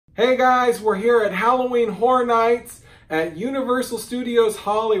Hey guys, we're here at Halloween Horror Nights at Universal Studios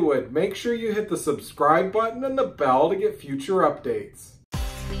Hollywood. Make sure you hit the subscribe button and the bell to get future updates.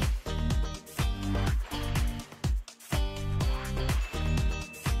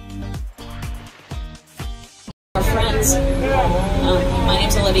 Our friends. My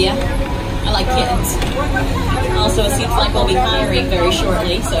name's Olivia. I like kittens. Also, it seems like we'll be hiring very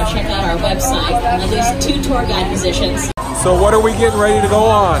shortly, so check out our website. At least 2 tour guide positions. So what are we getting ready to go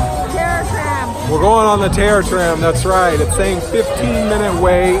on? Terror Tram. We're going on the Terror Tram, that's right. It's saying 15-minute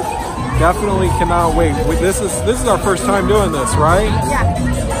wait. Definitely cannot wait. This is our first time doing this, right? Yeah.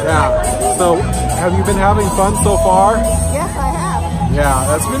 Yeah. So have you been having fun so far? Yes, I have. Yeah,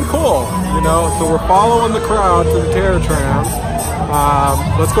 that's been cool. You know, so we're following the crowd to the Terror Tram.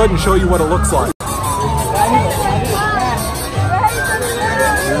 Let's go ahead and show you what it looks like.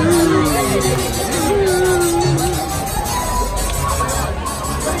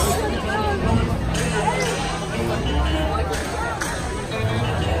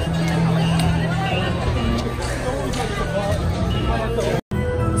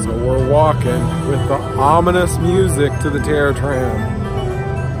 Walking with the ominous music to the Terror Tram.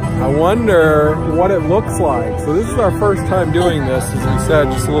 I wonder what it looks like. So this is our first time doing this, as we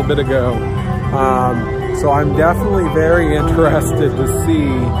said just a little bit ago. So I'm definitely very interested to see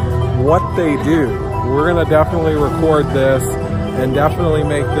what they do. We're gonna definitely record this and definitely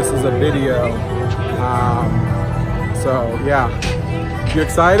make this as a video. So yeah, you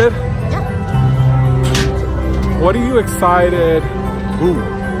excited? Yeah. What are you excited?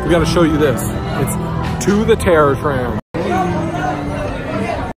 Ooh. We gotta show you this. It's to the Terror Tram.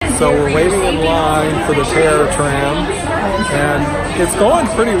 So we're waiting in line for the Terror Tram, and it's going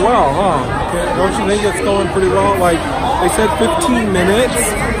pretty well, huh? Don't you think it's going pretty well? Like, they said 15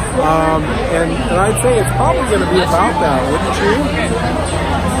 minutes, and I'd say it's probably gonna be about that, wouldn't you?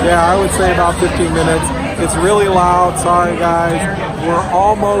 Yeah, I would say about 15 minutes. It's really loud, sorry guys. We're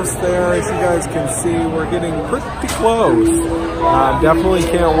almost there, as you guys can see. We're getting pretty close. Definitely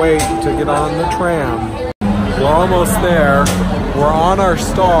can't wait to get on the tram. We're almost there. We're on our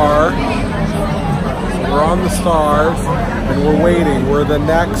star. We're on the stars, and we're waiting. We're the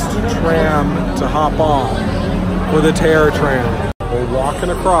next tram to hop on for the Terror Tram. We're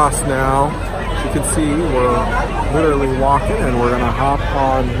walking across now. As you can see, we're literally walking, and we're gonna hop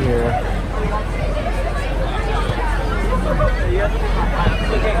on here.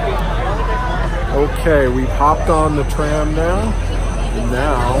 Okay, we've hopped on the tram now, and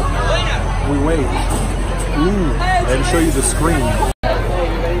now we wait. Ooh, I didn't show you the screen.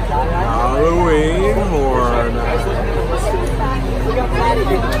 Halloween Horror Nights.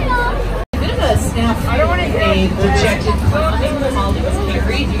 A bit of a snap for a rejected comic called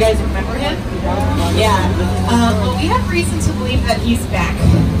Harry. Do you guys remember him? Yeah. Well, we have reason to believe that he's back.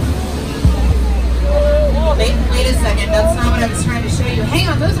 Wait a second, that's not what I was trying to show you. Hang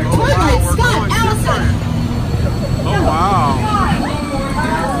on, those are tour guides. Scott, Allison. Oh, wow.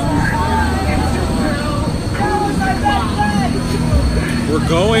 We're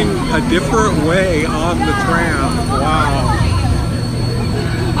going a different way on the tram. Wow.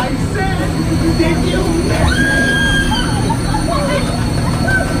 I said, did you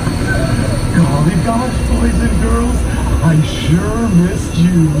Golly gosh, boys and girls, I sure missed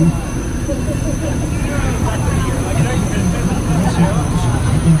you.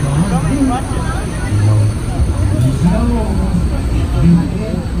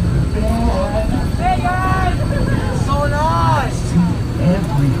 Hey guys! What's going on?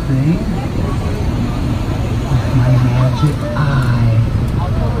 Everything with my magic eye.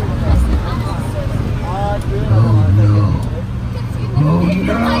 Oh no. Oh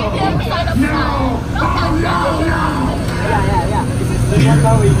no! No! Oh no!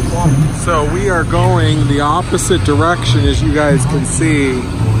 So we are going the opposite direction, as you guys can see.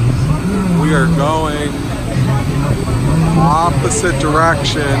 We are going opposite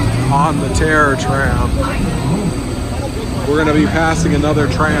direction on the Terror Tram. We're going to be passing another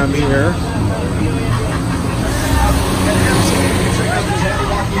tram here.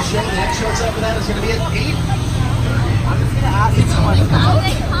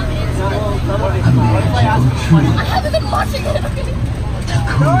 I haven't been watching it.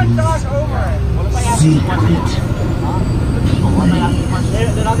 Don't talk over it. Secret.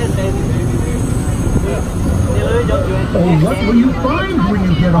 Oh, what will you find when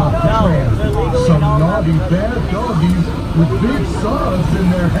you get off the tram? Some naughty bad doggies with big saws in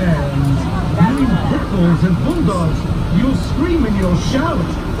their hands. Green pickles and bulldogs. You'll scream and you'll shout.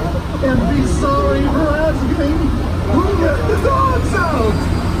 And be sorry for asking who let the dogs out.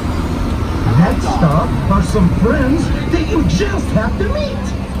 Next stop are some friends that you just have to meet.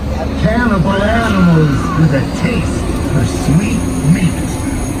 cannibal animals with a taste for sweet meat.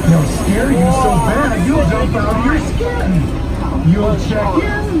 They'll scare you so bad you'll jump out of your skin. You'll check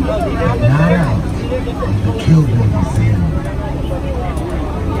in, not out. The kill is in.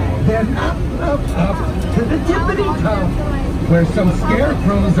 Then up to the tippity top, where some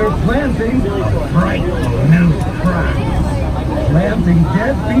scarecrows are planting a frightful new prize. Planting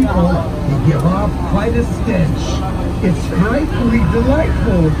dead people will give off quite a stench. It's frightfully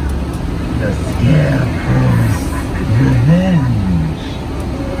delightful. The scarecrow's revenge.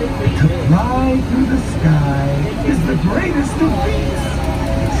 To fly through the sky is the greatest of feats.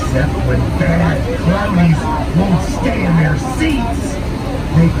 Except when bad clownies won't stay in their seats.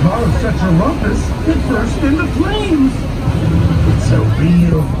 They cause such a rumpus that burst into flames. It's a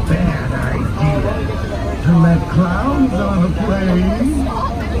real bad idea to let clowns on a plane.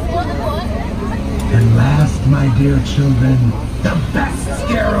 And last, my dear children, the best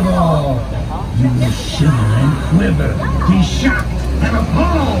scare of all. You will shiver and quiver, be shocked and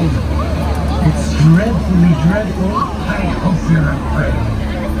appalled. It's dreadfully dreadful. I hope you're afraid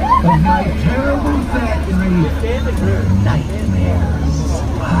of my terrible factory where nightmares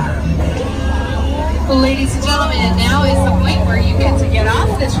are made. Ladies and gentlemen, now is the point where you get to get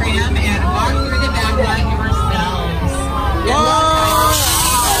off the tram and walk through the back lot yourselves. Yeah!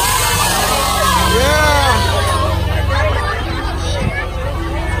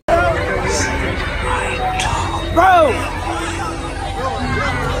 Bro!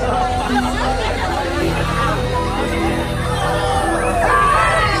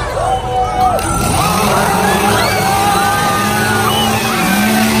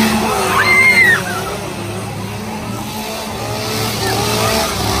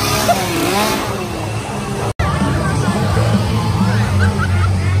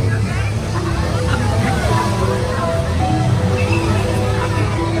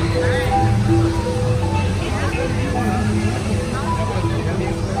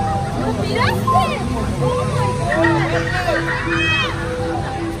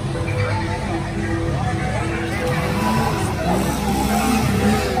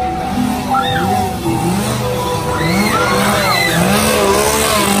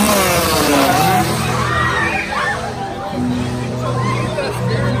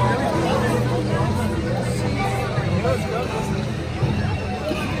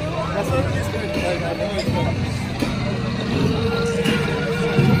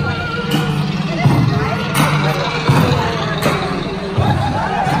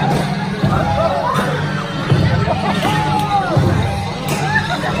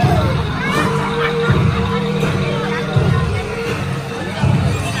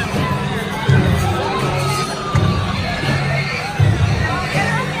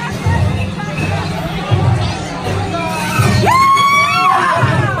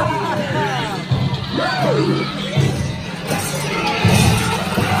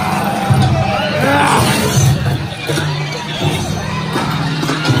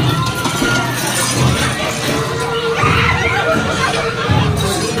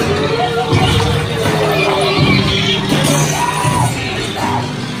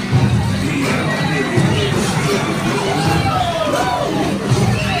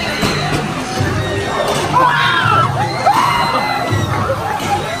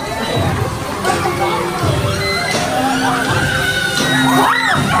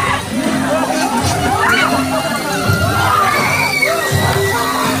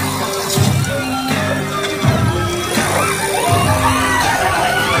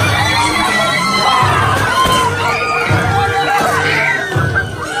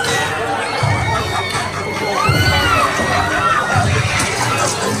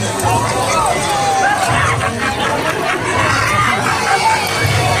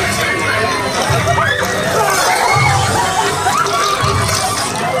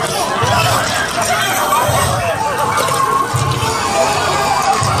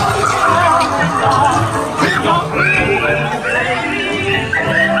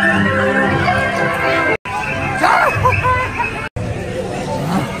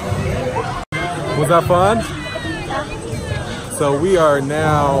 Was that fun? So we are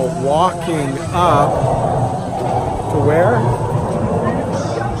now walking up to where?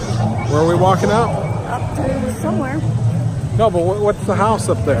 Where are we walking up? Up to somewhere. No, but what's the house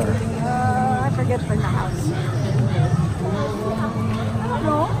up there? I forget the house. I don't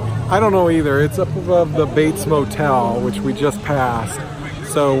know. I don't know either. It's up above the Bates Motel, which we just passed.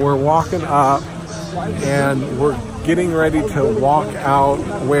 So we're walking up and we're getting ready to walk out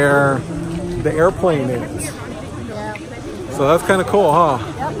where the airplane is. So that's kind of cool, huh?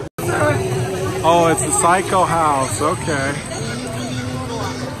 Oh, it's the Psycho house. Okay.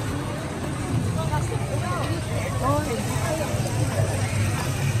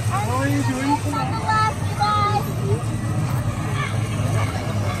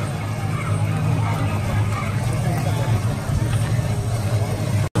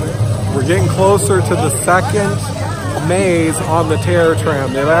 We're getting closer to the second maze on the Terror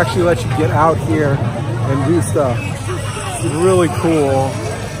Tram. They'll actually let you get out here and do stuff. It's really cool.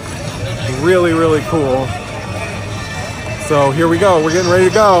 Really, really cool. So here we go. We're getting ready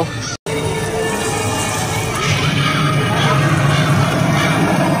to go.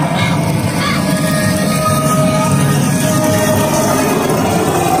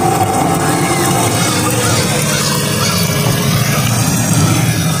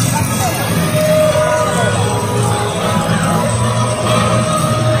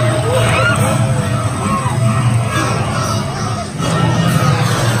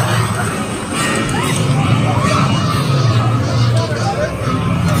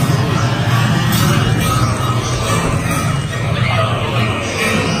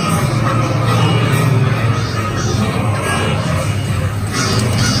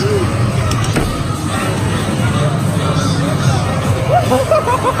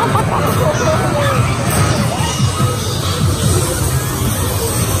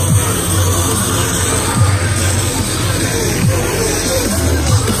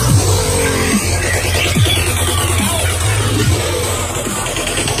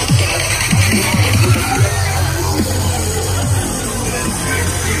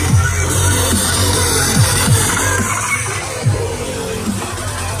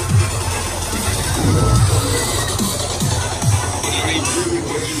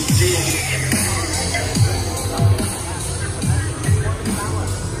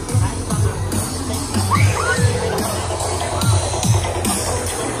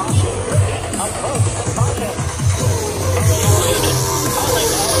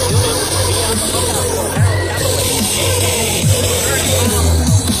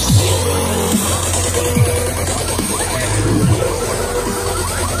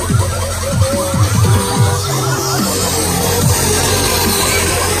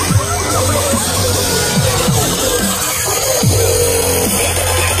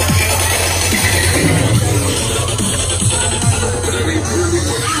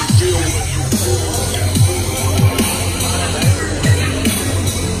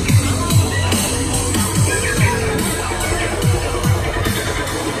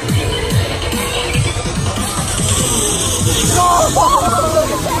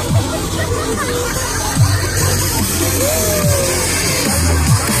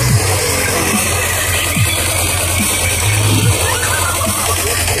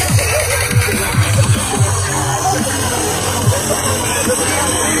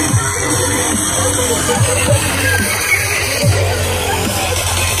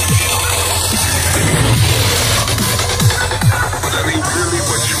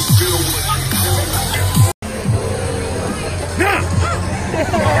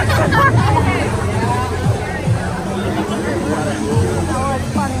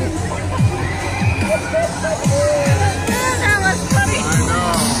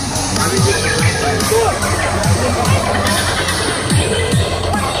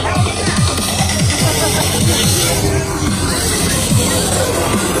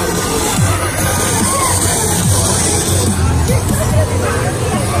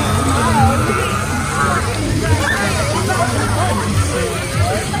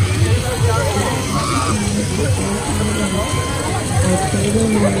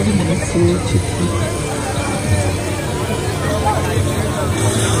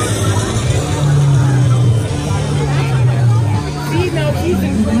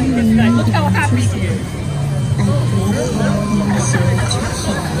 Look how happy he is.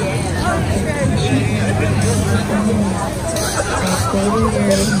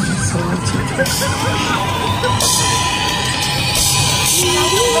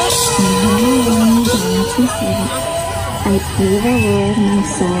 I pray the Lord my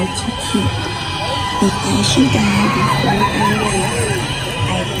soul to keep. If I should die before I live,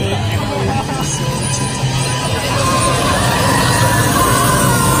 I beg the Lord my soul to keep.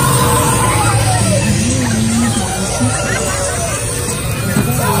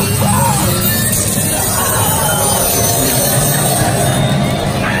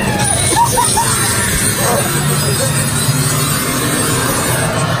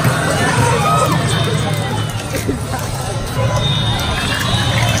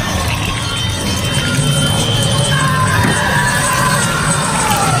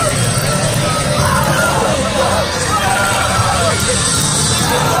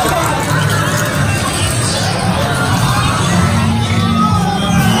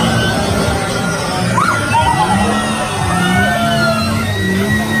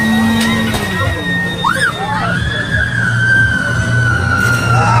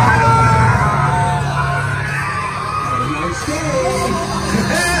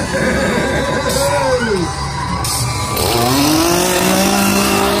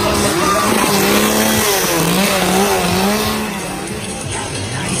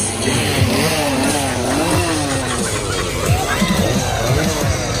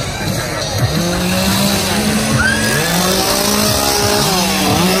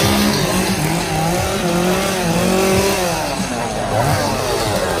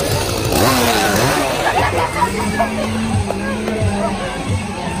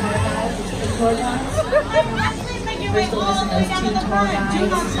 tour guides. We're still missing those 2 tour guides.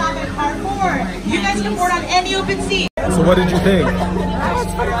 You guys can board on any open seat. So what did you think?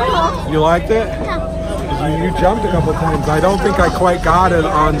 It's pretty cool. You liked it? You jumped a couple times. I don't think I quite got it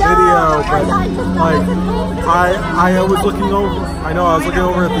on video, but like I was looking over. I know I was looking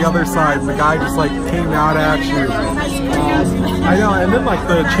over at the other side. And the guy just like came out at you. I know, and then like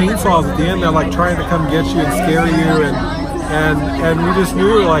the chainsaws at the end, they're like trying to come get you and scare you, and we just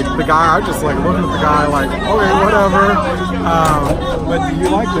knew like the guy. I was just like looking at the guy like, okay, whatever. But you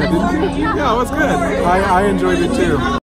liked it, didn't you? Yeah, it was good. I enjoyed it too.